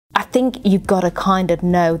think you've got to kind of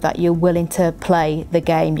know that you're willing to play the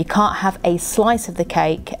game. You can't have a slice of the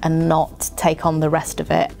cake and not take on the rest of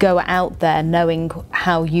it. Go out there knowing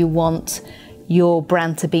how you want your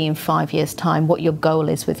brand to be in 5 years' time, what your goal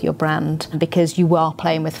is with your brand, because you are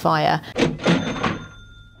playing with fire.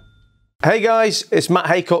 Hey guys, it's Matt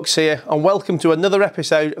Haycox here, and welcome to another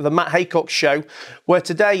episode of the Matt Haycox Show, where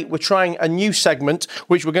today we're trying a new segment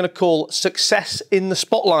which we're going to call Success in the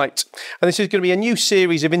Spotlight. And this is going to be a new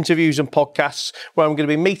series of interviews and podcasts where I'm going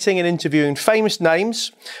to be meeting and interviewing famous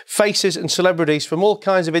names, faces and celebrities from all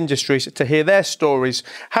kinds of industries to hear their stories,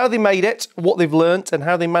 how they made it, what they've learnt, and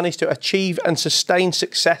how they managed to achieve and sustain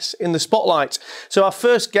success in the spotlight. So our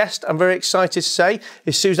first guest, I'm very excited to say,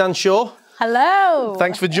 is Suzanne Shaw. Hello.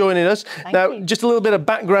 Thanks for joining us. Now, just a little bit of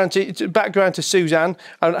background to Suzanne.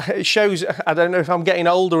 It shows, I don't know if I'm getting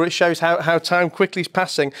older, it shows how time quickly is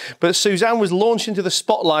passing. But Suzanne was launched into the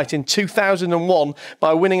spotlight in 2001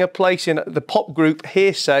 by winning a place in the pop group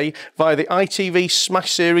Hearsay via the ITV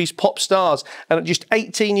smash series Popstars. And at just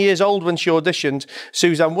 18 years old when she auditioned,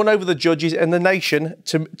 Suzanne won over the judges and the nation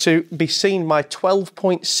to be seen by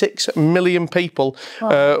 12.6 million people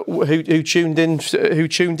who tuned in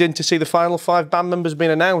to see the final 5 band members being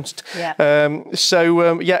announced. Yeah.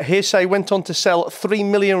 Hearsay went on to sell 3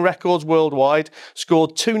 million records worldwide,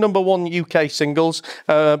 scored 2 #1 UK singles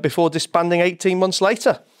before disbanding 18 months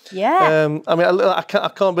later. Yeah. I mean, I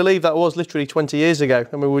can't believe that was literally 20 years ago.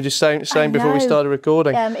 I mean, we were just saying before we started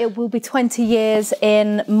recording. It will be 20 years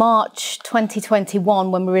in March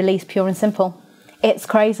 2021 when we release Pure and Simple. It's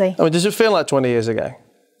crazy. I mean, does it feel like 20 years ago?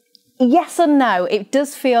 Yes and no. It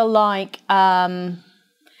does feel like...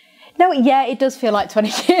 it does feel like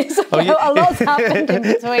 20 years ago. A lot's happened in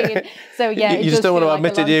between. So yeah, you just don't want to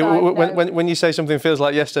admit it. When you say something feels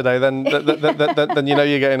like yesterday, then you know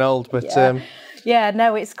you're getting old. But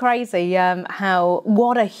it's crazy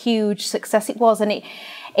what a huge success it was, and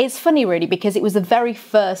it's funny really because it was the very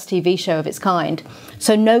first TV show of its kind.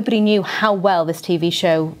 So nobody knew how well this TV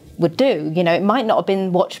show would do. You know, it might not have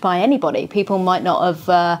been watched by anybody. People might not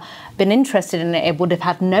have been interested in it. It would have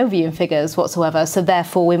had no viewing figures whatsoever. So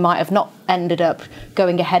therefore, we might have not ended up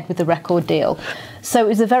going ahead with the record deal. So it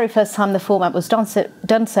was the very first time the format was done.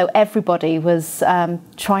 So everybody was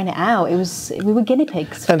trying it out. We were guinea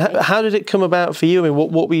pigs. And how did it come about for you? I mean,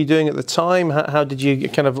 what were you doing at the time? How did you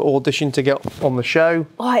kind of audition to get on the show?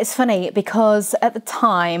 Oh, it's funny because at the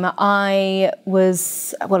time I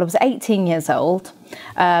was 18 years old.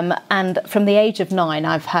 And from the age of 9,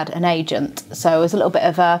 I've had an agent. So it was a little bit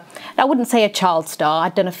of I wouldn't say a child star.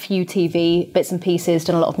 I'd done a few TV bits and pieces,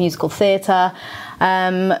 done a lot of musical theatre.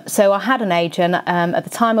 So I had an agent. At the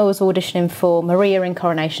time I was auditioning for Maria in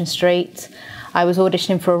Coronation Street. I was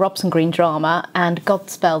auditioning for a Robson Green drama and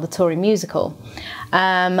Godspell, the touring musical.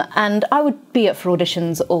 And I would be up for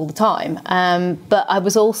auditions all the time. But I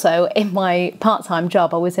was also, in my part-time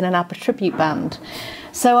job, I was in an ABBA tribute band.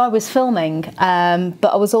 So I was filming,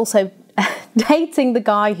 but I was also dating the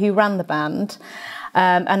guy who ran the band,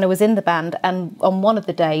 and I was in the band, and on one of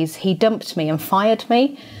the days he dumped me and fired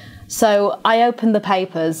me. So I opened the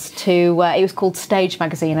papers to, it was called Stage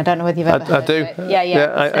magazine. I don't know whether you've ever heard of it.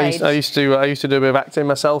 Yeah. I used to do a bit of acting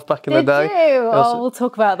myself back in the day. Did you? Oh, we'll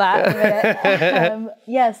talk about that in a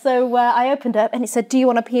minute. So I opened up and it said, "Do you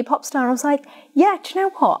want to be a pop star?" And I was like, "Yeah, do you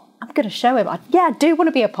know what? I'm going to show him. I do want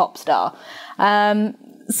to be a pop star."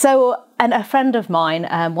 And a friend of mine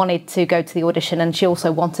wanted to go to the audition, and she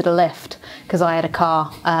also wanted a lift because I had a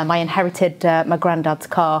car. I inherited my granddad's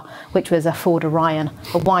car, which was a Ford Orion,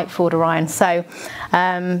 a white Ford Orion. So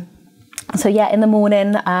in the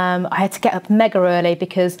morning, I had to get up mega early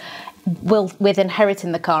because with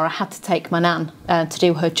inheriting the car, I had to take my nan to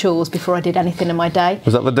do her chores before I did anything in my day.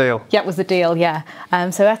 Was that the deal? Yeah, it was the deal, yeah.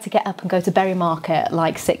 So I had to get up and go to Bury Market at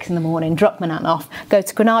like 6 in the morning, drop my nan off, go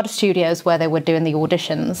to Granada Studios where they were doing the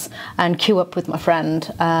auditions and queue up with my friend.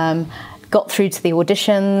 Got through to the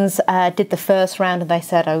auditions, did the first round, and they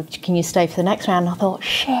said, "Oh, can you stay for the next round?" And I thought,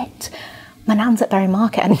 shit, my nan's at Bury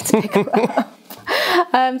Market, I need to pick her up.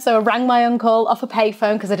 So I rang my uncle off a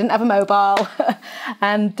payphone because I didn't have a mobile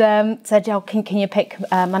and said, "Oh, can you pick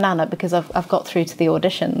my nan up because I've got through to the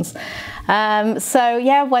auditions."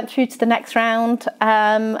 Went through to the next round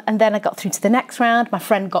and then I got through to the next round. My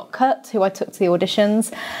friend got cut, who I took to the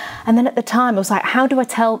auditions. And then at the time I was like, how do I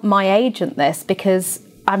tell my agent this? Because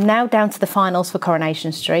I'm now down to the finals for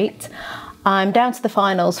Coronation Street. I'm down to the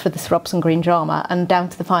finals for this Robson Green drama and down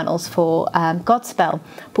to the finals for Godspell.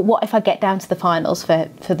 But what if I get down to the finals for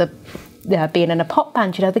the being in a pop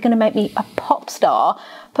band? You know, they're going to make me a pop star,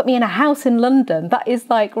 put me in a house in London. That is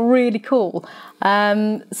like really cool.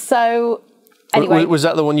 So Anyway, was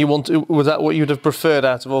that the one you wanted? Was that what you'd have preferred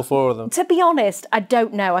out of all four of them? To be honest, I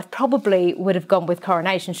don't know. I probably would have gone with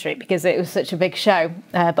Coronation Street because it was such a big show.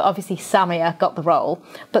 But obviously Samia got the role.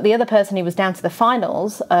 But the other person who was down to the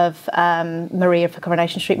finals of Maria for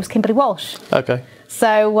Coronation Street was Kimberly Walsh. Okay.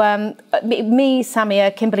 So me,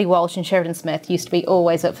 Samia, Kimberly Walsh and Sheridan Smith used to be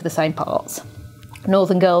always up for the same parts.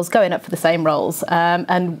 Northern girls going up for the same roles,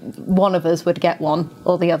 and one of us would get one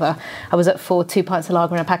or the other. I was up for 2 pints of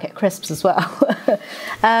lager and a packet of crisps as well.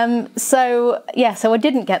 So I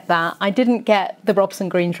didn't get that. I didn't get the Robson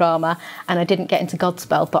Green drama, and I didn't get into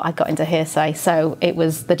Godspell, but I got into Hearsay. So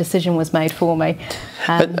the decision was made for me.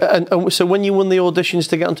 And so when you won the auditions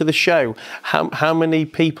to get onto the show, how many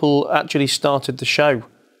people actually started the show?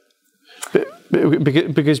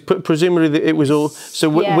 Because presumably it was all. So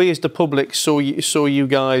we as the public saw you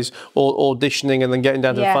guys all auditioning and then getting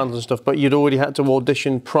down to the finals and stuff. But you'd already had to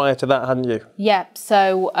audition prior to that, hadn't you? Yeah.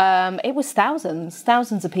 So it was thousands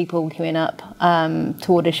of people queuing up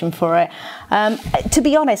to audition for it. To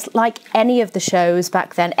be honest, like any of the shows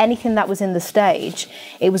back then, anything that was in the stage,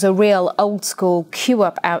 it was a real old school queue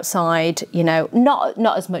up outside. You know,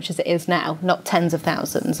 not as much as it is now. Not tens of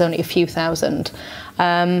thousands, only a few thousand.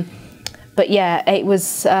 But yeah, it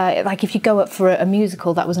was like if you go up for a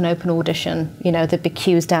musical, that was an open audition. You know, there'd be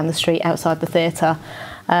queues down the street outside the theatre.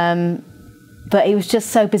 But it was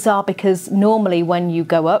just so bizarre because normally when you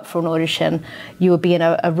go up for an audition, you would be in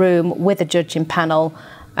a room with a judging panel,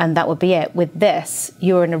 and that would be it. With this,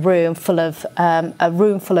 you're in a room full of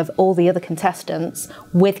all the other contestants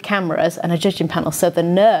with cameras and a judging panel. So the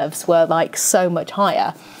nerves were like so much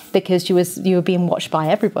higher because you were being watched by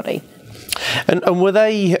everybody. And were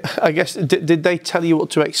they, I guess, did they tell you what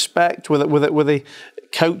to expect? Were they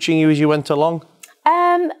coaching you as you went along?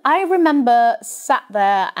 I remember sat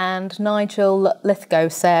there and Nigel Lithgow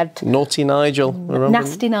said... Naughty Nigel.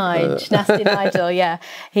 Nasty Nigel, yeah.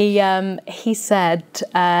 He said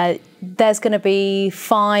there's going to be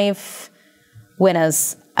 5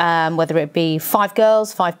 winners, whether it be 5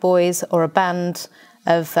 girls, 5 boys, or a band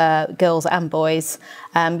of girls and boys.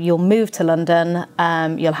 You'll move to London,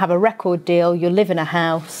 you'll have a record deal, you'll live in a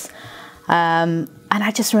house. And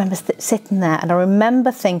I just remember sitting there and I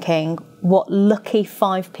remember thinking, what lucky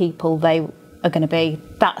 5 people they are going to be.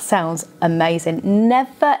 That sounds amazing.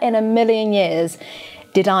 Never in a million years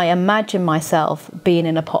did I imagine myself being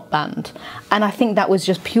in a pop band. And I think that was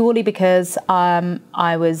just purely because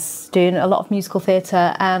I was doing a lot of musical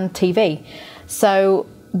theatre and TV. So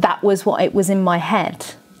that was what it was in my head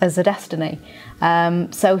as a destiny.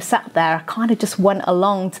 So sat there, I kind of just went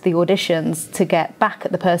along to the auditions to get back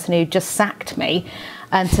at the person who just sacked me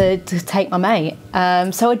and to take my mate.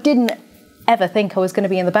 So I didn't ever think I was going to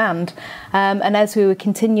be in the band. And as we were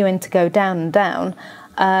continuing to go down and down,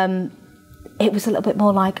 it was a little bit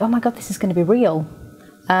more like, oh my God, this is going to be real.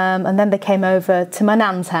 And then they came over to my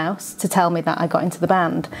nan's house to tell me that I got into the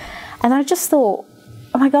band. And I just thought,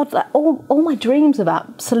 oh my God, like all my dreams have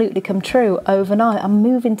absolutely come true overnight. I'm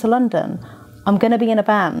moving to London. I'm going to be in a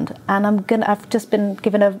band, and I've just been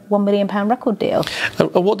given a £1 million record deal.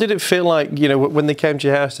 And what did it feel like, you know, when they came to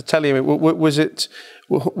your house to tell you? Was it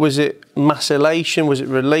mass elation? Was it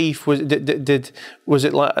relief? Was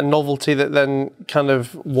it like a novelty that then kind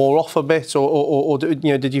of wore off a bit, or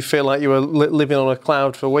you know, did you feel like you were living on a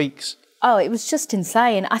cloud for weeks? Oh, it was just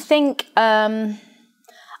insane. I think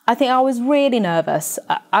I was really nervous.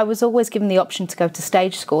 I was always given the option to go to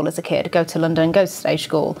stage school as a kid, go to London and go to stage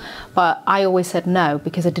school. But I always said no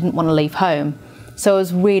because I didn't want to leave home. So I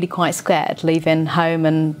was really quite scared leaving home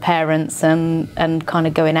and parents and kind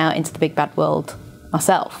of going out into the big bad world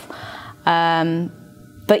myself.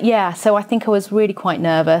 But yeah, so I think I was really quite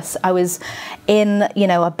nervous. I was in, you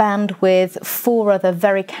know, a band with 4 other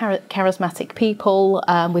very charismatic people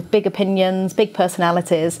with big opinions, big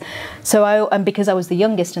personalities. And because I was the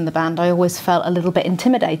youngest in the band, I always felt a little bit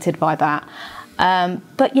intimidated by that.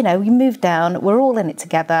 But, you know, you move down, we're all in it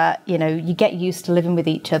together, you know, you get used to living with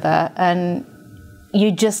each other, and you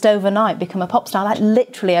just overnight become a pop star, like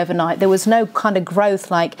literally overnight. There was no kind of growth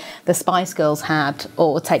like the Spice Girls had,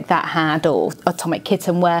 or Take That had, or Atomic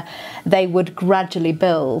Kitten, where they would gradually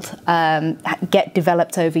build, get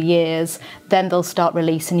developed over years, then they'll start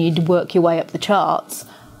releasing, you'd work your way up the charts.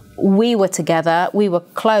 We were together, we were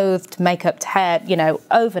clothed, makeup to hair, you know,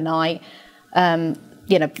 overnight.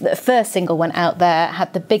 You know, the first single went out there,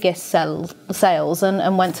 had the biggest sales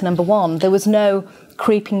and went to #1. There was no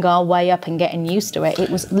creeping our way up and getting used to it. It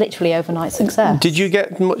was literally overnight success. Did you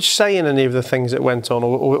get much say in any of the things that went on,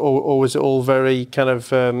 or was it all very kind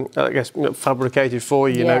of, I guess, fabricated for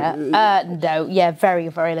you? No, very,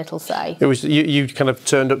 very little say. It was you kind of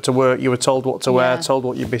turned up to work. You were told what to wear, told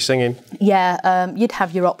what you'd be singing. Yeah, you'd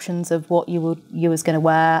have your options of what you was going to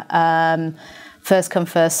wear. First come,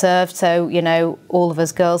 first served. So, you know, all of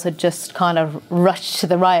us girls had just kind of rushed to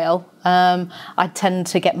the rail. I tend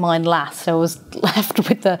to get mine last. So I was left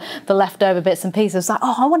with the leftover bits and pieces. Like,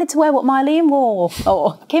 oh, I wanted to wear what Mylene wore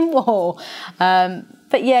or Kim wore.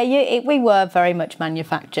 But yeah, we were very much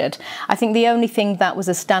manufactured. I think the only thing that was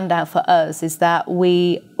a standout for us is that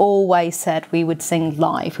we always said we would sing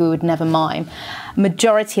live. We would never mime.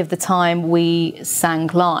 Majority of the time we sang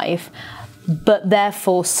live. But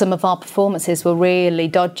therefore, some of our performances were really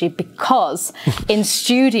dodgy because in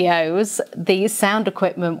studios, the sound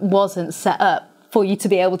equipment wasn't set up for you to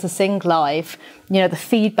be able to sing live. You know, the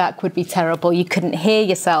feedback would be terrible. You couldn't hear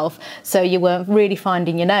yourself, so you weren't really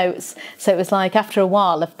finding your notes. So it was like, after a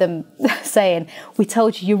while of them saying, we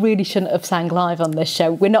told you really shouldn't have sang live on this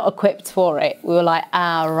show. We're not equipped for it. We were like,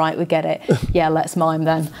 right, we get it. Yeah, let's mime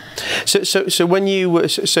then. So when you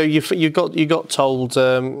got told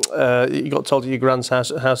at your grand's house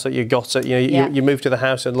that you got it. You moved to the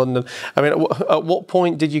house in London. I mean, at what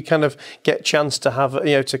point did you kind of get a chance to have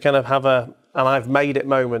an I've made it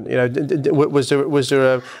moment? You know, was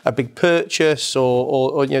there a big purchase,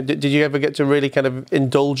 or you know, did you ever get to really kind of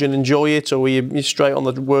indulge and enjoy it, or were you straight on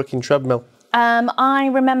the working treadmill? I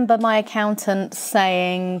remember my accountant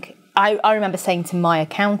saying, I remember saying to my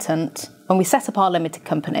accountant when we set up our limited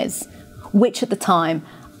companies, which at the time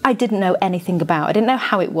I didn't know anything about. I didn't know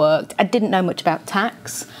how it worked. I didn't know much about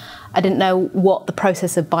tax. I didn't know what the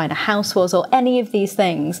process of buying a house was or any of these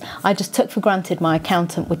things. I just took for granted my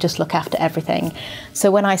accountant would just look after everything. So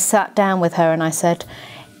when I sat down with her and I said,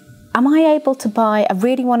 am I able to buy, I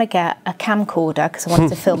really want to get a camcorder because I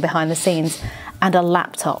wanted to film behind the scenes, and a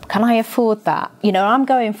laptop. Can I afford that? You know, I'm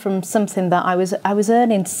going from something that I was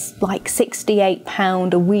earning like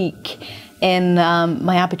 £68 a week in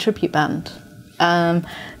my Abbey Tribute Band.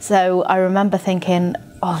 So I remember thinking,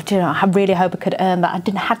 oh, do you know, I really hope I could earn that.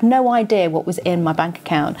 I had no idea what was in my bank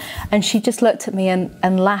account. And she just looked at me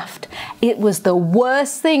and laughed. It was the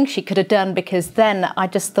worst thing she could have done, because then I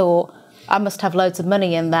just thought, I must have loads of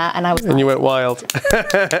money in there. And I was you went wild.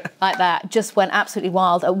 like that, just went absolutely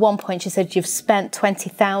wild. At one point she said, you've spent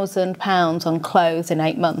 £20,000 on clothes in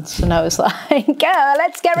 8 months. And I was like, girl,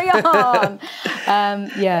 let's carry on.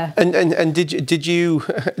 Yeah. And did you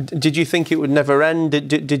think it would never end?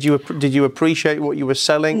 Did you appreciate what you were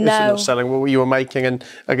selling? No. Not selling, what you were making? And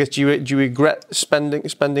I guess, do you regret spending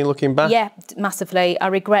looking back? Yeah, massively. I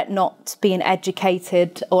regret not being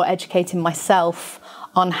educated or educating myself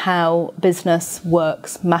on how business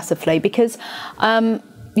works, massively, because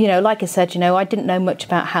you know, like I said, you know, I didn't know much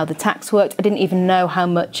about how the tax worked. I didn't even know how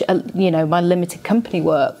much you know, my limited company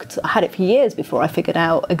worked. I had it for years before I figured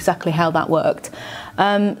out exactly how that worked.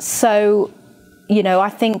 So, you know, I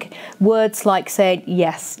think words like saying,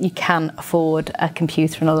 yes, you can afford a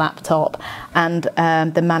computer and a laptop, and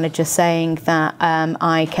the manager saying that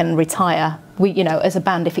I can retire. You know, as a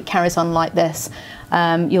band, if it carries on like this,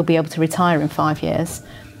 you'll be able to retire in 5 years.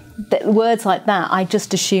 Words like that, I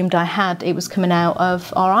just assumed it was coming out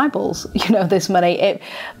of our eyeballs, you know, this money.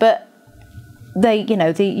 But you know,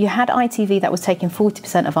 you had ITV that was taking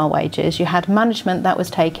 40% of our wages, you had management that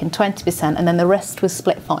was taking 20%, and then the rest was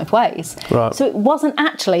split 5 ways. Right. So it wasn't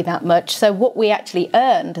actually that much. So what we actually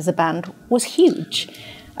earned as a band was huge.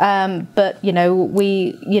 But, you know,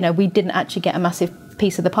 we didn't actually get a massive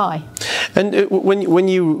piece of the pie. And when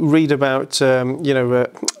you read about you know,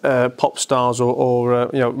 pop stars or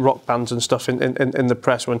you know, rock bands and stuff in the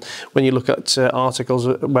press, when you look at articles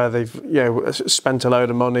where they've, you know, spent a load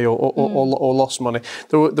of money or lost money,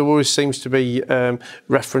 there always seems to be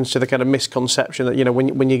reference to the kind of misconception that, you know,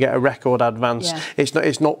 when you get a record advance,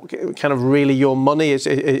 it's not kind of really your money.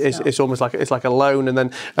 It's almost like it's like a loan,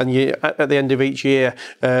 and you at the end of each year,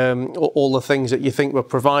 all the things that you think were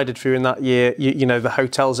provided for you in that year, you know, the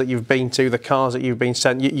hotels that you've been to, the cars that you've been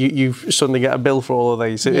sent, you suddenly get a bill for all of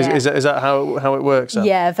these. Is that how it works? Then?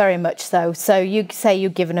 Yeah, very much so. So you say you're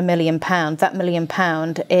given £1 million. That £1 million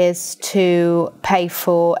is to pay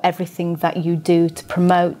for everything that you do to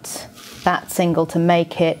promote that single, to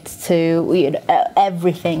make it, to, you know,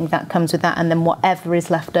 everything that comes with that, and then whatever is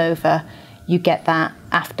left over, you get that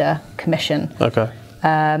after commission. Okay.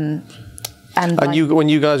 And when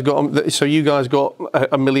you guys got you guys got a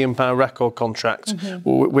 £1 million record contract,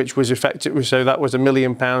 which was effective. So that was £1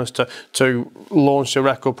 million to launch the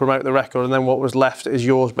record, promote the record, and then what was left is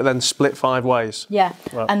yours, but then split 5 ways. Yeah,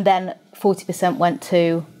 right. And then 40% went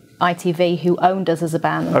to ITV, who owned us as a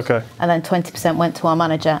band. Okay. And then 20% went to our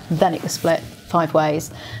manager. And then it was split 5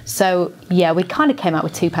 ways. So yeah, we kind of came out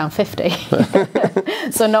with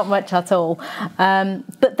 £2.50. So not much at all.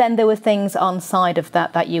 But then there were things on side of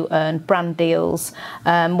that you earned, brand deals.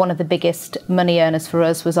 One of the biggest money earners for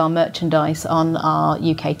us was our merchandise on our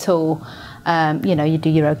UK tour. You know, you do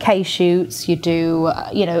your OK shoots, you do,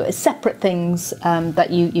 you know, separate things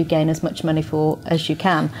that you gain as much money for as you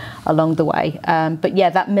can along the way. But yeah,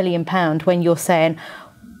 that £1 million, when you're saying,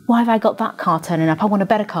 why have I got that car turning up? I want a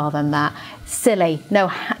better car than that. Silly.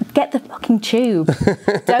 No, get the fucking tube.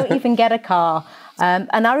 Don't even get a car.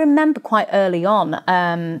 And I remember quite early on,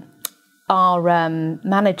 our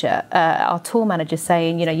manager, our tour manager,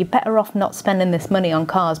 saying, you know, you're better off not spending this money on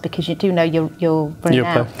cars because you do know you're running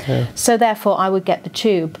out. Yeah. So therefore, I would get the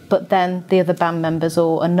tube, but then the other band members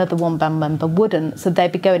or another one band member wouldn't. So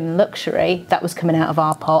they'd be going in luxury. That was coming out of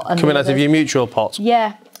our pot. And coming out of your mutual pot.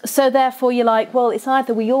 Yeah. So therefore, you're like, well, it's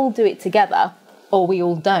either we all do it together or we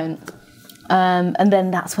all don't. And then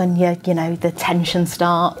that's when you know the tension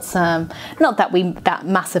starts. Not that that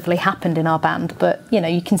massively happened in our band, but you know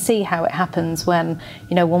you can see how it happens when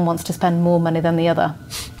you know one wants to spend more money than the other.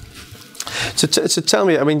 So tell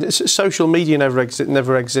me, I mean, social media never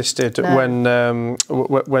existed. No.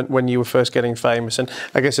 when you were first getting famous, and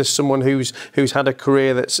I guess as someone who's had a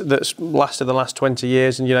career that's lasted the last 20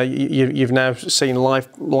 years, and you know you've now seen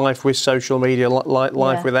life with social media,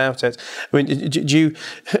 life without it. I mean, do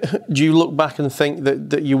you look back and think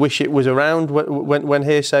that you wish it was around when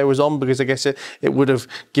Hearsay was on, because I guess it would have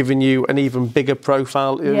given you an even bigger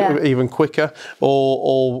profile, even quicker,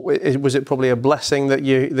 or was it probably a blessing that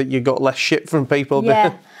you got less shit from people?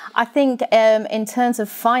 Yeah, I think in terms of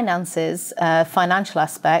finances, financial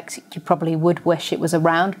aspect, you probably would wish it was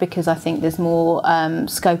around, because I think there's more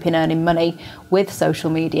scope in earning money with social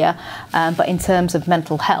media. But in terms of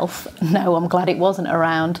mental health, no, I'm glad it wasn't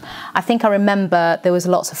around. I think I remember there was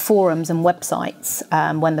lots of forums and websites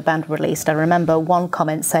when the band released. I remember one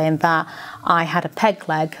comment saying that I had a peg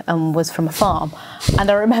leg and was from a farm.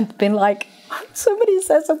 And I remember being like, somebody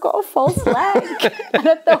says I've got a false leg. And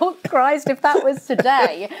I thought, Christ, if that was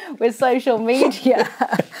today with social media,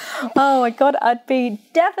 oh my God, I'd be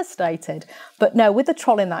devastated. But no, with the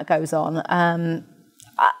trolling that goes on,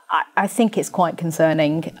 I think it's quite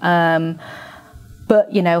concerning.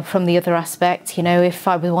 But, you know, from the other aspect, you know, if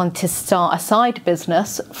I wanted to start a side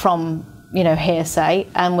business from, you know, Hearsay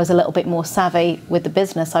and was a little bit more savvy with the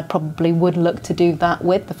business, I probably would look to do that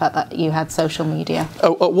with the fact that you had social media.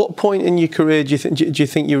 Oh, at what point in your career do you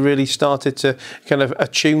think you really started to kind of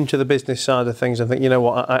attune to the business side of things and think, you know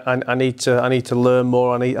what, I need to learn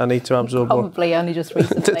more, I need to absorb more? Probably only just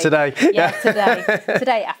recently. Today. Yeah,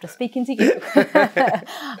 today after speaking to you.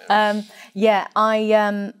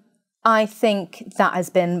 I think that has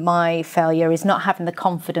been my failure, is not having the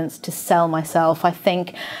confidence to sell myself. I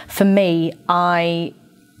think for me, I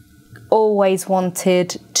always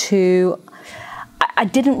wanted to, I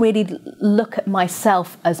didn't really look at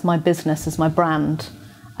myself as my business, as my brand.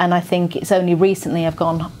 And I think it's only recently I've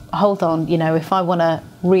gone, hold on, you know, if I want to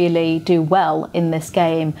really do well in this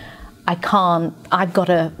game, I've got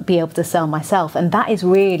to be able to sell myself. And that is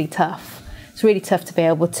really tough. It's really tough to be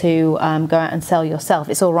able to go out and sell yourself.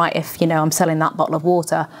 It's all right if, you know, I'm selling that bottle of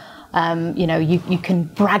water. You know, you can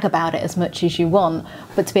brag about it as much as you want,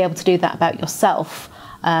 but to be able to do that about yourself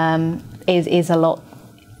is a lot.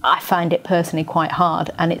 I find it personally quite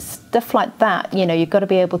hard. And it's stuff like that, you know, you've got to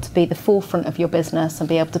be able to be the forefront of your business and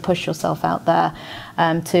be able to push yourself out there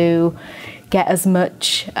to get as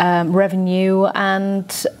much revenue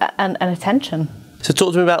and attention. So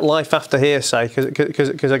talk to me about life after Hearsay,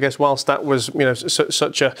 because I guess whilst that was, you know,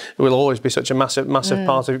 it will always be such a massive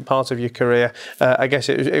part of your career. I guess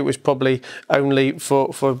it was probably only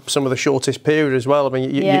for some of the shortest period as well. I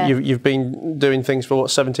mean, you've been doing things for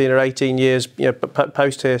what, 17 or 18 years, you know,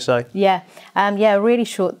 post Hearsay. Yeah, a really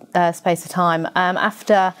short space of time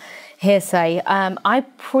after Hearsay. I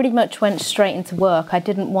pretty much went straight into work. I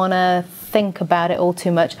didn't want to think about it all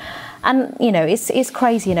too much. And, you know, it's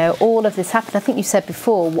crazy, you know, all of this happened. I think you said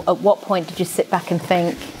before, at what point did you sit back and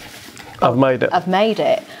think, I've made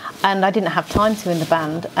it? And I didn't have time to in the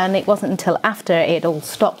band. And it wasn't until after it all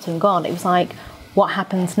stopped and gone, it was like, what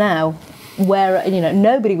happens now? where, you know,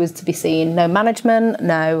 nobody was to be seen, no management,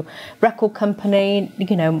 no record company,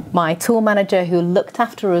 you know, my tour manager who looked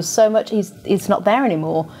after us so much, he's not there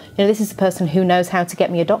anymore. You know, this is the person who knows how to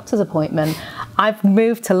get me a doctor's appointment. I've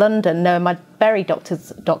moved to London knowing my very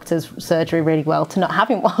doctor's surgery really well, to not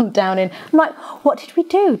having one down in, I'm like, what did we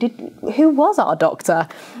do? Who was our doctor?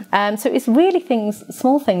 So it's really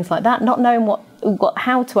small things like that, not knowing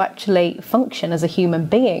how to actually function as a human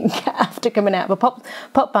being after coming out of a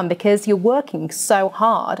pop band, because you're working so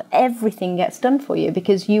hard, everything gets done for you,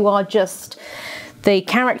 because you are just the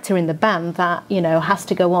character in the band that, you know, has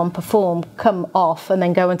to go on, perform, come off, and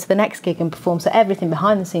then go into the next gig and perform. So everything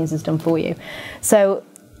behind the scenes is done for you. So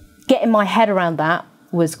getting my head around that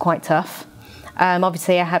was quite tough.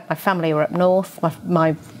 Obviously, I had my family were up north.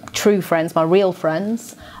 My true friends, my real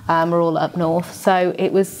friends, were all up north. So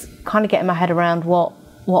it was kind of getting my head around what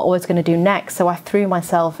I was going to do next. So I threw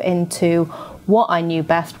myself into what I knew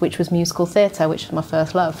best, which was musical theatre, which was my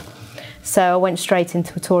first love. So I went straight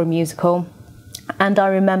into a touring musical. And I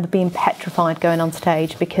remember being petrified going on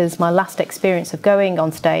stage, because my last experience of going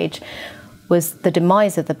on stage was the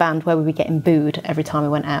demise of the band, where we were getting booed every time we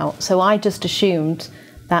went out. So I just assumed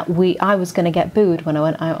that I was going to get booed when I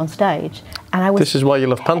went out on stage. And I was This is why you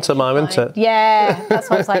love pantomime, isn't it? Yeah, that's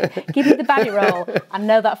why I was like, give me the baddie role. I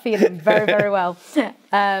know that feeling very, very well.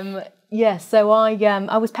 Yeah, so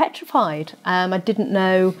I was petrified. I didn't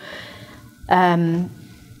know,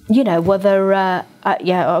 you know, whether,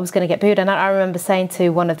 I was going to get booed. And I remember saying to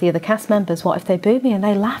one of the other cast members, what if they booed me? And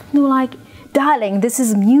they laughed and they were like, darling, this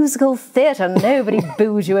is musical theatre. Nobody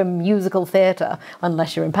boos you in musical theatre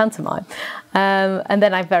unless you're in pantomime. And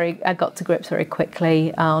then I got to grips very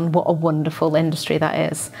quickly on what a wonderful industry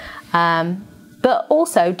that is. But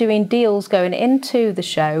also doing deals going into the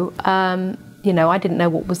show, you know, I didn't know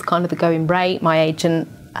what was kind of the going rate. My agent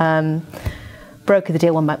brokered the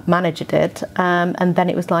deal when my manager did. And then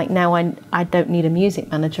it was like, now I don't need a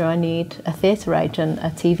music manager, I need a theatre agent, a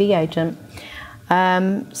TV agent.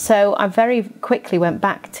 So I very quickly went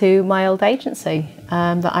back to my old agency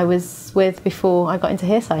that I was with before I got into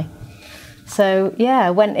Hearsay. So yeah,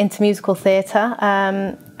 I went into musical theatre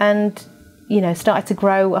and, you know, started to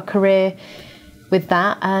grow a career with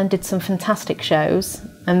that and did some fantastic shows.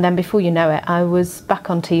 And then before you know it, I was back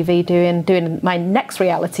on TV doing my next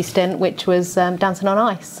reality stint, which was Dancing on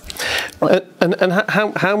Ice. And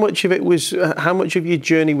how much of it was, how much of your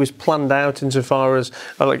journey was planned out insofar as,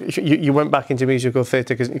 like, you went back into musical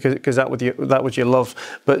theatre because that was your love,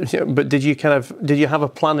 but did you have a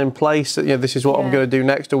plan in place that, you know, this is what I'm going to do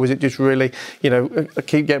next, or was it just really, you know,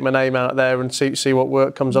 keep getting my name out there and see what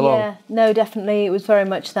work comes along? Yeah, no, definitely, it was very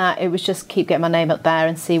much that. It was just keep getting my name up there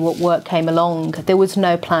and see what work came along. There was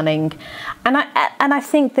no planning, and I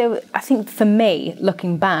think for me,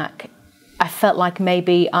 looking back, I felt like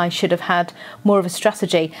maybe I should have had more of a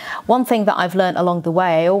strategy. One thing that I've learned along the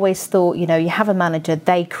way, I always thought, you know, you have a manager,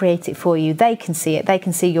 they create it for you, they can see it, they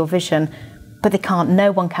can see your vision, but they can't,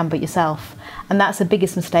 no one can but yourself. And that's the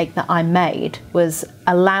biggest mistake that I made, was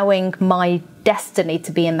allowing my destiny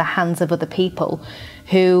to be in the hands of other people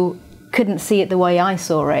who couldn't see it the way I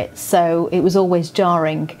saw it. So it was always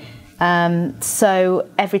jarring. So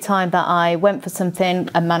every time that I went for something,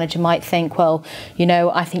 a manager might think, well, you know,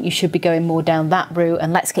 I think you should be going more down that route,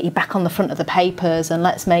 and let's get you back on the front of the papers, and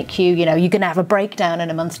let's make you, you know, you're going to have a breakdown in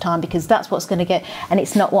a month's time because that's what's going to get, and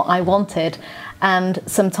it's not what I wanted. And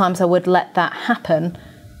sometimes I would let that happen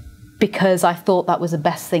because I thought that was the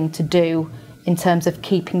best thing to do in terms of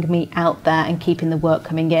keeping me out there and keeping the work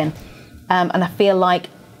coming in. And I feel like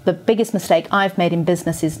the biggest mistake I've made in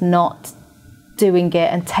business is not doing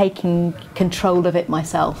it and taking control of it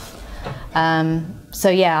myself. So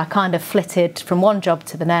yeah, I kind of flitted from one job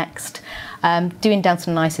to the next. Doing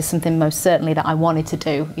Dancing on Ice is something most certainly that I wanted to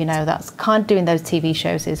do. You know, that's kind of, doing those TV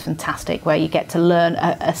shows is fantastic, where you get to learn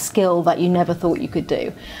a skill that you never thought you could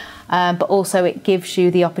do. But also it gives you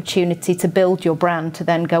the opportunity to build your brand, to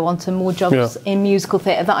then go on to more jobs in musical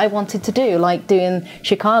theatre that I wanted to do, like doing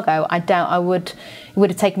Chicago. I doubt it would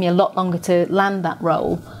have taken me a lot longer to land that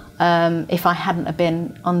role if I hadn't have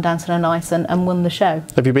been on Dancing on Ice and won the show.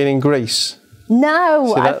 Have you been in Greece?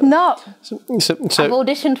 No, I've not. So I've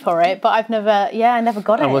auditioned for it, but I never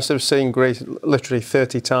got it. I must have seen Greece literally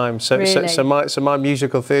 30 times. So, really? so my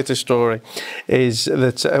musical theatre story is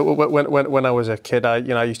that when I was a kid, I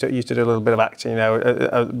used to do a little bit of acting. You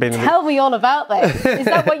know, Tell me all about this. Is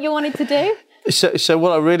that what you wanted to do? So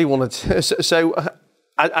what I really wanted to,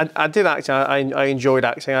 I did acting. I enjoyed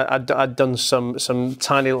acting. I'd done some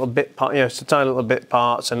tiny little bit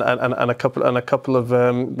parts and a couple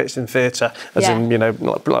of bits in theatre, as in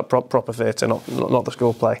like proper theatre, not the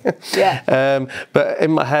school play. Yeah. But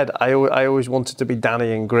in my head, I always wanted to be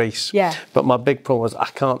Danny in Grease. Yeah. But my big problem was I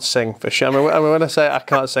can't sing for sure. I mean, when I say I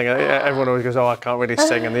can't sing, everyone always goes, "Oh, I can't really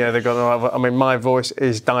sing," and they've got. I mean, my voice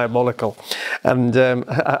is diabolical, and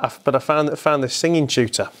but I found this singing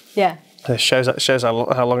tutor. Yeah. It shows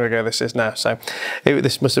how long ago this is now. So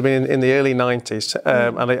this must have been in the early 90s.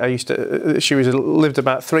 And I used to. She lived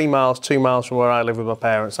about 2 miles from where I live with my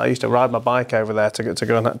parents. I used to ride my bike over there to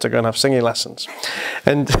go and have singing lessons.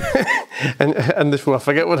 And and this, well, I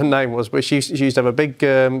forget what her name was, but she used to have a big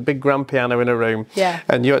grand piano in her room. Yeah.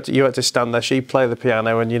 And you had to stand there. She'd play the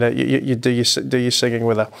piano, and you do your singing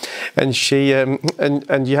with her. And she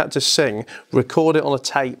and you had to sing, record it on a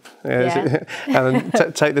tape, and then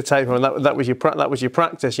take the tape home. And that was your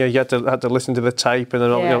practice. You had to listen to the tape and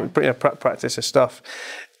then practice the stuff.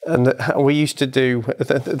 And we used to do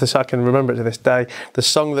this. I can remember it to this day. The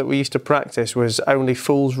song that we used to practice was "Only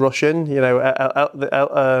Fools Rush In."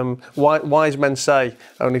 Wise men say,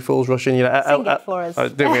 "Only fools rush in." Sing it for us.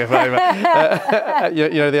 Do me a favour.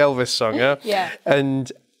 The Elvis song, yeah. Yeah.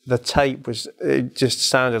 And the tape it just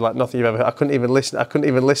sounded like nothing you've ever heard. I couldn't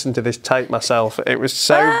even listen to this tape myself. It was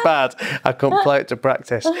so bad I couldn't play it to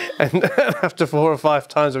practice. And after 4 or 5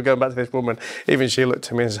 times of going back to this woman, even she looked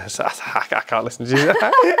at me and said, "I can't listen to you."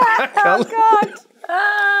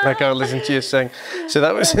 I can't listen to you sing. So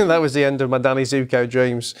that was the end of my Danny Zuko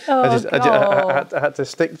dreams. I had to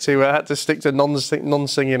stick to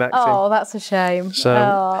non-singing acting. Oh, that's a shame.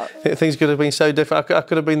 So things could have been so different. I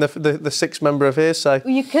could have been the sixth member of Hearsay.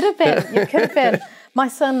 Well, you could have been. You could have been. My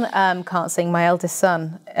son can't sing. My eldest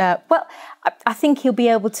son. Well, I think he'll be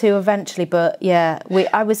able to eventually. But yeah,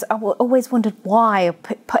 I always wondered why I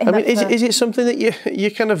put him. I mean, is it something that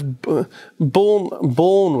you kind of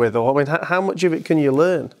born with, or I mean, how much of it can you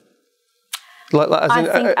learn?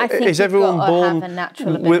 I think is everyone born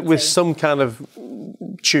with some kind of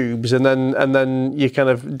tubes, and then you kind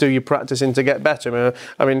of do your practicing to get better?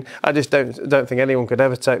 I mean, I just don't think anyone could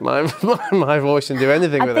ever take my voice and do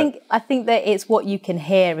anything with it. I think that it's what you can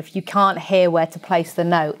hear. If you can't hear where to place the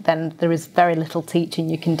note, then there is very little teaching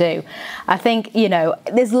you can do. I think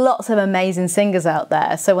there's lots of amazing singers out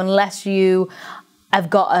there. So unless you have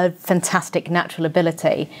got a fantastic natural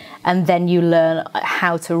ability, and then you learn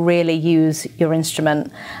how to really use your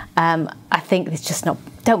instrument, I think it's just not.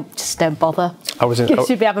 Don't bother. You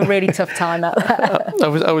should be having a really tough time out there.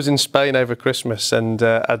 I was in Spain over Christmas, and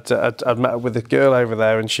I'd met up with a girl over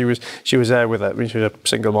there, and she was there with her. I mean, she was a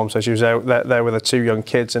single mom, so she was there with her 2 young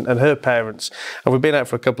kids and her parents. And we'd been out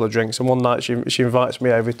for a couple of drinks, and one night she invites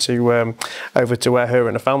me over to where her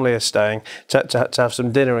and her family are staying to have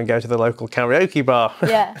some dinner and go to the local karaoke bar.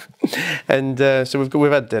 Yeah. And so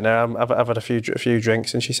we've had dinner. I've had a few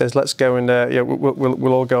drinks, and she says, "Let's go and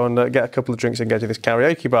we'll all go and get a couple of drinks and go to this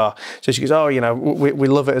karaoke bar." So she goes, "Oh, we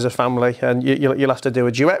love it as a family, and you'll have to do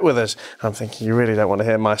a duet with us." I'm thinking, you really don't want to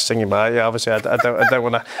hear my singing, but obviously I don't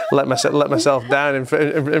want to let myself down in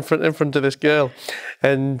front of this girl.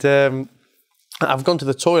 And I've gone to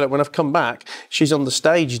the toilet. When I've come back, she's on the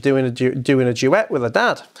stage doing a duet with her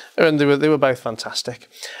dad, and they were both fantastic.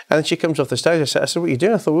 And then she comes off the stage. I said, "What are you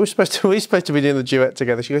doing?" I thought we were supposed to be doing the duet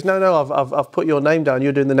together. She goes, "No, I've put your name down.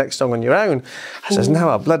 You're doing the next song on your own." I says, "No,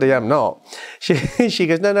 I bloody am not." She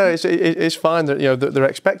goes, "No, it's fine. That they're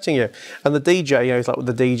expecting you." And the DJ, he's like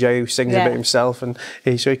the DJ who sings a bit himself, and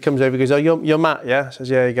so he comes over. He goes, "Oh, you're Matt, yeah?" I says,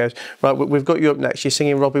 "Yeah." He goes, "Right, we've got you up next. You're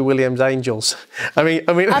singing Robbie Williams' Angels." I mean,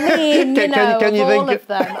 can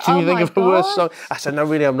you think of a worse song? I said, "No,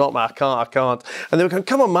 really, I'm not, Matt. I can't." And they were going,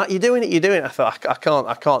 "Come on, Matt, you're doing it." I thought,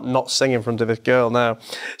 I can't not sing in front of this girl now.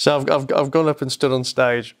 So I've gone up and stood on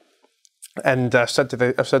stage. And I've said to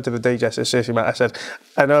the DJ, I said, "Seriously, Matt," I said,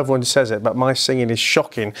 "I know everyone says it, but my singing is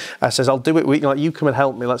shocking." I says, "I'll do it. You come and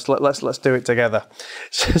help me. Let's do it together."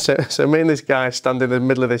 So me and this guy stand in the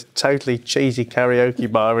middle of this totally cheesy karaoke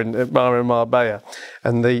bar in Marbella,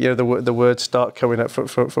 and the words start coming up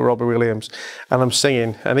for Robbie Williams, and I'm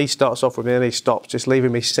singing, and he starts off with me, and he stops, just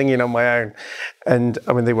leaving me singing on my own. And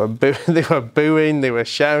I mean, they were booing, they were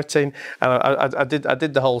shouting, and I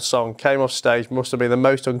did the whole song. Came off stage, must have been the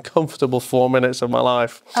most uncomfortable 4 minutes of my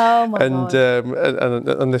life. Oh my God.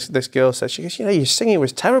 And this girl said, she goes, "Your singing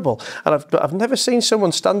was terrible." And I've never seen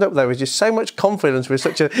someone stand up there with just so much confidence with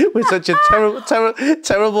such a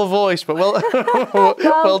terrible voice. But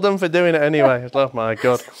well done for doing it anyway. Oh my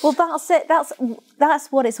God. Well, that's it.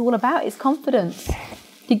 That's what it's all about. It's confidence.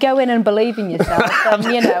 you go in and believe in yourself,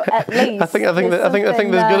 then, you know, at least. I think there's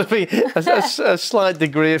going to be a slight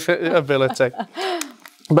degree of ability.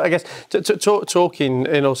 But I guess talking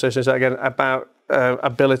in all seriousness again about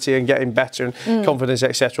ability and getting better and confidence,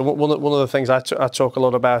 etc. One of the things I talk a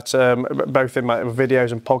lot about, both in my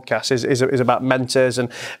videos and podcasts, is about mentors and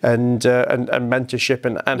mentorship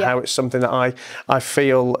and how it's something that I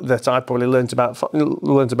feel that I probably learned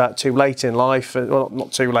about too late in life. Well,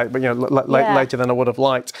 not too late, but you know, later than I would have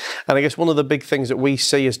liked. And I guess one of the big things that we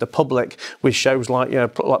see as the public with shows like, you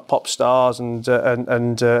know, like Popstars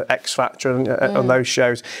and X Factor and those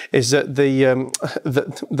shows is that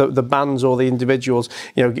the bands or the individuals,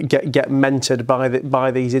 you know, get mentored by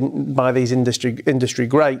these industry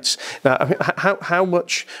greats. Now, I mean, how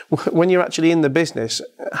much, when you're actually in the business,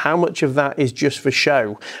 how much of that is just for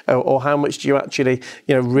show, or how much do you actually,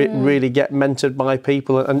 you know, really get mentored by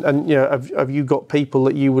people? And you know, have you got people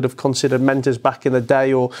that you would have considered mentors back in the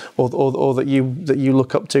day, or that you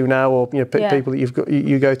look up to now, or, you know, people that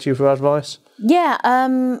you go to for advice? Yeah.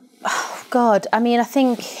 Oh God. I mean, I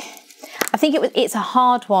think it's a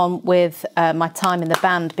hard one with my time in the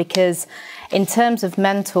band, because in terms of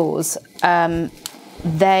mentors, it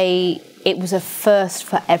was a first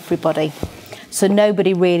for everybody. So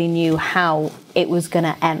nobody really knew how it was going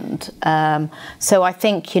to end. So I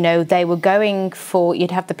think, you know, they were going for,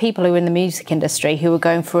 you'd have the people who were in the music industry who were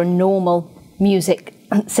going for a normal music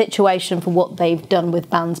situation for what they've done with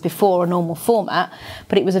bands before, a normal format,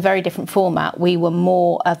 but it was a very different format. We were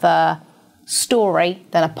more of a story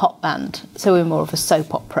than a pop band, so we were more of a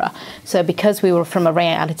soap opera. So because we were from a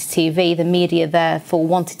reality TV, the media therefore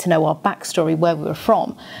wanted to know our backstory, where we were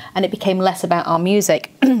from, and it became less about our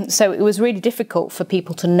music. So it was really difficult for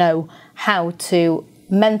people to know how to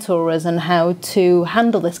mentor us and how to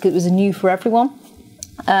handle this, because it was new for everyone.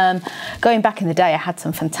 Going back in the day, I had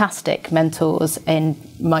some fantastic mentors in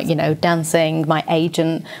my, you know, dancing, my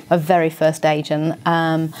agent, my very first agent,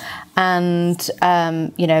 you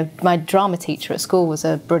know, my drama teacher at school was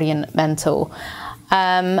a brilliant mentor.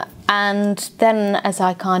 And then as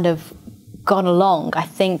I kind of gone along, I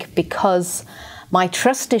think because my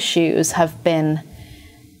trust issues have been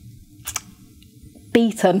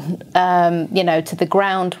beaten, you know, to the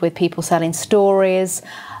ground with people selling stories,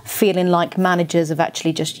 feeling like managers have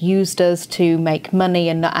actually just used us to make money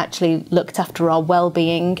and not actually looked after our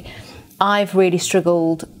well-being. I've really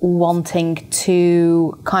struggled wanting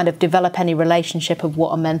to kind of develop any relationship of what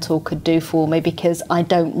a mentor could do for me, because I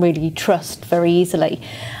don't really trust very easily.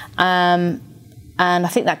 And I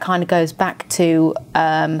think that kind of goes back to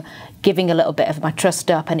giving a little bit of my trust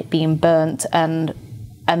up and it being burnt, and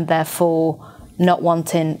therefore not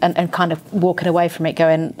wanting and kind of walking away from it,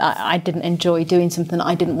 going, I didn't enjoy doing something that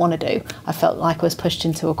I didn't want to do. I felt like I was pushed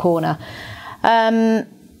into a corner.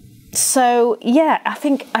 So yeah, I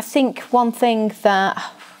think one thing that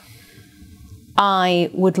I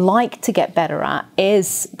would like to get better at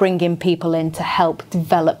is bringing people in to help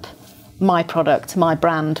develop my product, my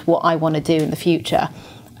brand, what I want to do in the future.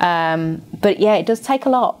 But yeah, it does take a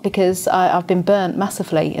lot, because I've been burnt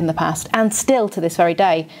massively in the past, and still to this very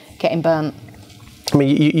day getting burnt. I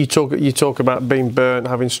mean, you talk about being burnt,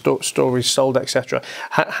 having stories sold, etc.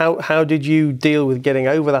 How did you deal with getting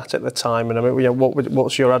over that at the time? And I mean, you know,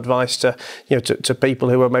 what's your advice to, you know, to people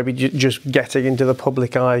who are maybe just getting into the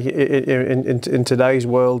public eye in today's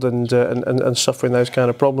world and suffering those kind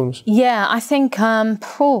of problems? Yeah, I think I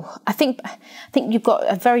think you've got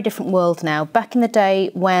a very different world now. Back in the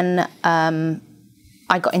day when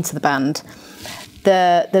I got into the band,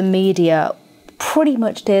 the media pretty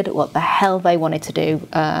much did what the hell they wanted to do.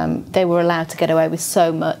 They were allowed to get away with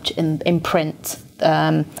so much in print,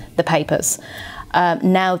 the papers.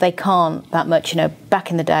 Now they can't that much. You know, back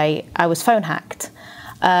in the day, I was phone hacked.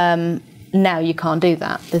 Now you can't do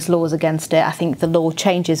that. There's laws against it. I think the law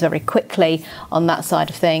changes very quickly on that side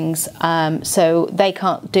of things. So they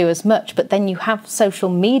can't do as much. But then you have social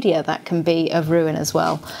media that can be of ruin as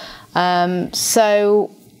well. So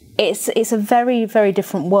it's a very, very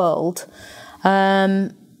different world.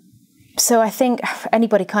 So I think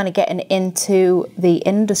anybody kind of getting into the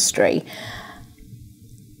industry,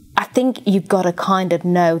 I think you've got to kind of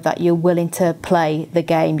know that you're willing to play the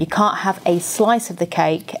game. You can't have a slice of the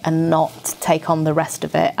cake and not take on the rest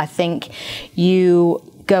of it. I think you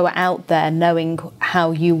go out there knowing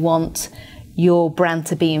how you want your brand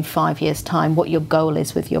to be in 5 years' time, what your goal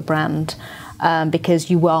is with your brand,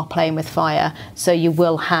 because you are playing with fire. So you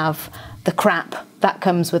will have the crap that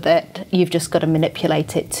comes with it. You've just got to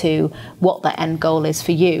manipulate it to what the end goal is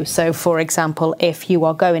for you. So for example, if you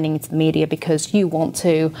are going into the media because you want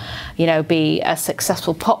to, you know, be a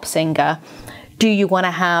successful pop singer, do you want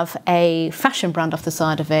to have a fashion brand off the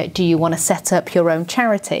side of it? Do you want to set up your own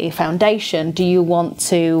charity, foundation? Do you want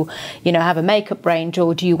to, you know, have a makeup range,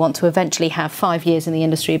 or do you want to eventually have 5 years in the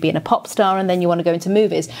industry being a pop star and then you want to go into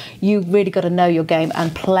movies? You've really got to know your game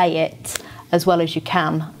and play it as well as you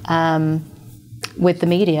can with the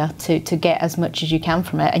media to get as much as you can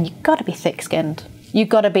from it. And you've got to be thick-skinned. You've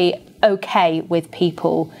got to be okay with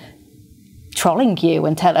people trolling you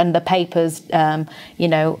and the papers,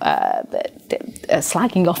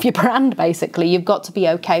 slagging off your brand. Basically, you've got to be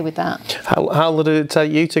okay with that. How long did it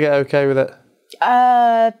take you to get okay with it?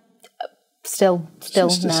 Still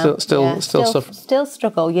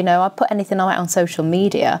struggle. You know, I put anything out on social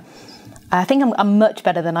media. I think I'm much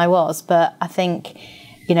better than I was, but I think,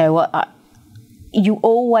 you know what, you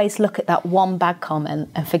always look at that one bad comment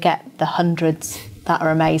and forget the hundreds that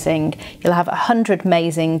are amazing. You'll have 100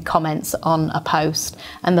 amazing comments on a post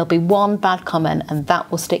and there'll be one bad comment and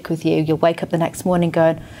that will stick with you. You'll wake up the next morning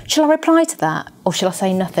going, shall I reply to that or shall I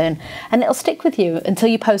say nothing? And it'll stick with you until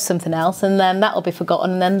you post something else, and then that'll be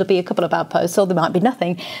forgotten, and then there'll be a couple of bad posts, or there might be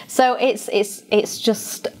nothing. So it's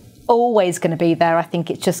just always going to be there. I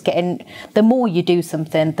think it's just getting, the more you do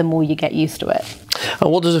something, the more you get used to it.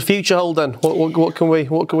 And what does the future hold then? What can we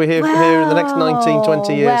hear here in the next 19,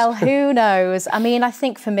 20 years? Well, who knows? I mean, I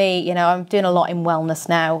think for me, you know, I'm doing a lot in wellness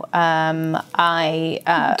now.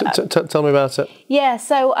 Tell me about it. Yeah,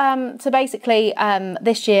 so basically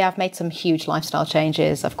this year I've made some huge lifestyle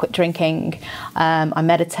changes. I've quit drinking, I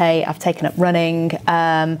meditate, I've taken up running.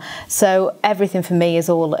 So everything for me is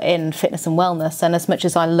all in fitness and wellness. And as much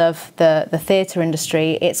as I love the theatre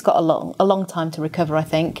industry, it's got a long time to recover, I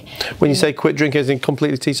think. When you say quit drinking, is it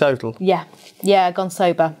completely teetotal? Yeah, gone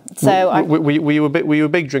sober. So were you a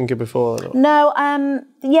big drinker before? No, I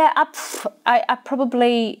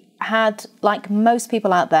probably had, like most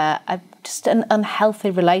people out there, just an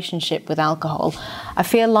unhealthy relationship with alcohol. I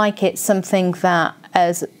feel like it's something that,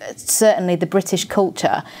 as certainly the British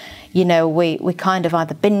culture, you know, we kind of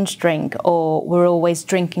either binge drink, or we're always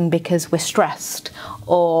drinking because we're stressed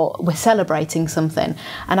or we're celebrating something.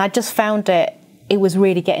 And I just found it was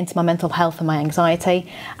really getting to my mental health and my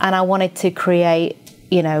anxiety. And I wanted to create,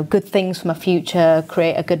 you know, good things for my future,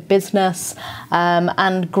 create a good business,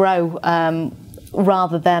 and grow,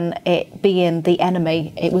 rather than it being the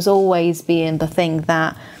enemy. It was always being the thing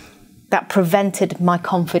that prevented my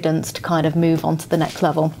confidence to kind of move on to the next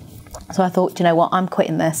level. So I thought, you know what, I'm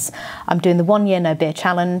quitting this. I'm doing the 1 year no beer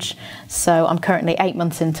challenge. So I'm currently 8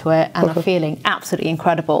 months into it and I'm feeling absolutely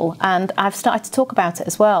incredible. And I've started to talk about it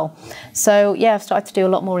as well. So yeah, I've started to do a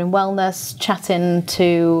lot more in wellness, chatting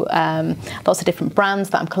to lots of different brands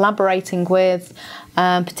that I'm collaborating with,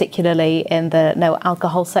 particularly in the no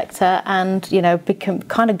alcohol sector, and, you know,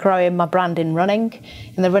 kind of growing my brand in running,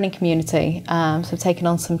 in the running community. So I've taken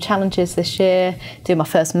on some challenges this year, doing my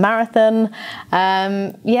first marathon.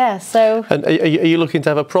 So. And are you looking to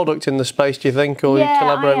have a product in the space, do you think, or you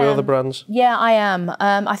collaborate with other brands? Yeah, I am.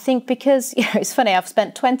 I think because, you know, it's funny, I've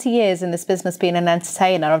spent 20 years in this business being an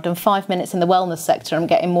entertainer. I've done 5 minutes in the wellness sector. I'm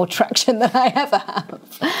getting more traction than I ever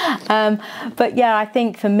have. But yeah, I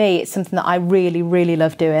think for me, it's something that I really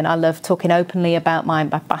love doing. I love talking openly about my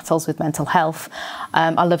battles with mental health.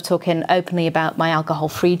 I love talking openly about my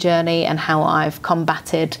alcohol-free journey and how I've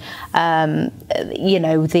combated, you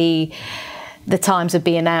know, the times of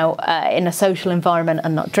being out in a social environment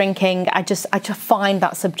and not drinking. I just find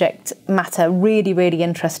that subject matter really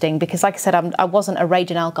interesting, because, like I said, I wasn't a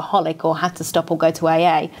raging alcoholic or had to stop or go to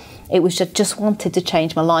AA. It was just wanted to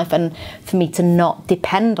change my life, and for me to not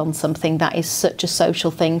depend on something that is such a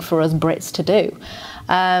social thing for us Brits to do.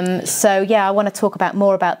 So yeah, I want to talk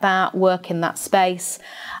more about that, work in that space,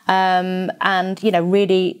 and, you know,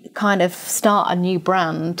 really kind of start a new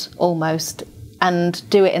brand almost, and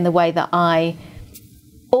do it in the way that I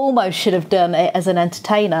almost should have done it as an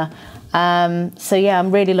entertainer. So yeah,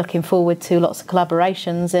 I'm really looking forward to lots of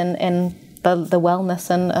collaborations in the wellness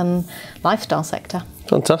and lifestyle sector.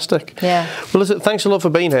 Fantastic. Yeah. Well, listen, thanks a lot for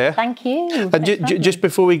being here. Thank you. And just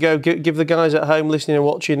before we go, give the guys at home listening and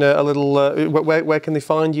watching a little, where can they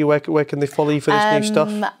find you? Where can they follow you for this new stuff?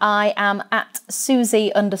 I am at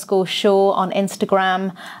Susie_Shaw on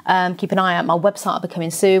Instagram. Keep an eye out. My website will be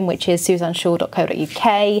coming soon, which is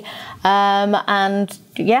suzanneshaw.co.uk. And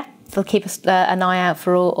yeah, they'll keep an eye out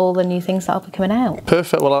for all the new things that'll be coming out.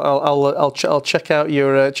 Perfect. Well, I'll check out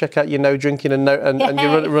your no drinking and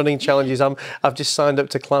your running challenges. I've just signed up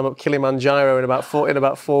to climb up Kilimanjaro in about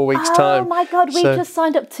 4 weeks' time. Oh my God, we've just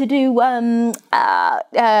signed up to do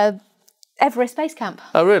Everest Base Camp.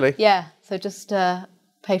 Oh really? Yeah. So just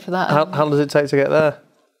pay for that. How long does it take to get there?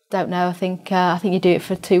 Don't know. I think you do it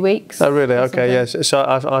for 2 weeks. Oh, really? Okay, yes. So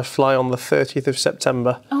I fly on the 30th of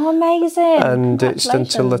September. Oh, amazing! And it's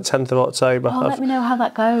until the 10th of October. Oh, let me know how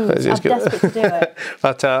that goes. I'm desperate to do it.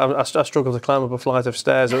 But I struggle to climb up a flight of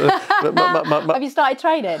stairs. Have you started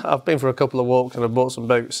training? I've been for a couple of walks and I've bought some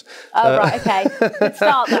boots. Oh, right, okay. Good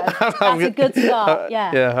start then. That's a good start.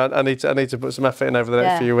 Yeah. Yeah, I need to put some effort in over the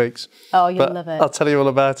next few weeks. Oh, you'll love it. I'll tell you all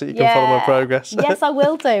about it. You can follow my progress. Yes, I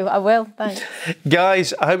will do. I will. Thanks.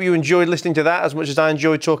 Guys, I hope you enjoyed listening to that as much as I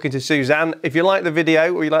enjoyed talking to Suzanne. If you like the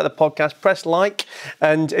video or you like the podcast, press like.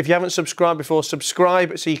 And if you haven't subscribed before,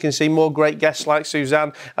 subscribe so you can see more great guests like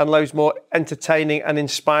Suzanne and loads more entertaining and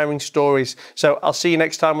inspiring stories. So I'll see you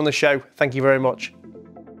next time on the show. Thank you very much.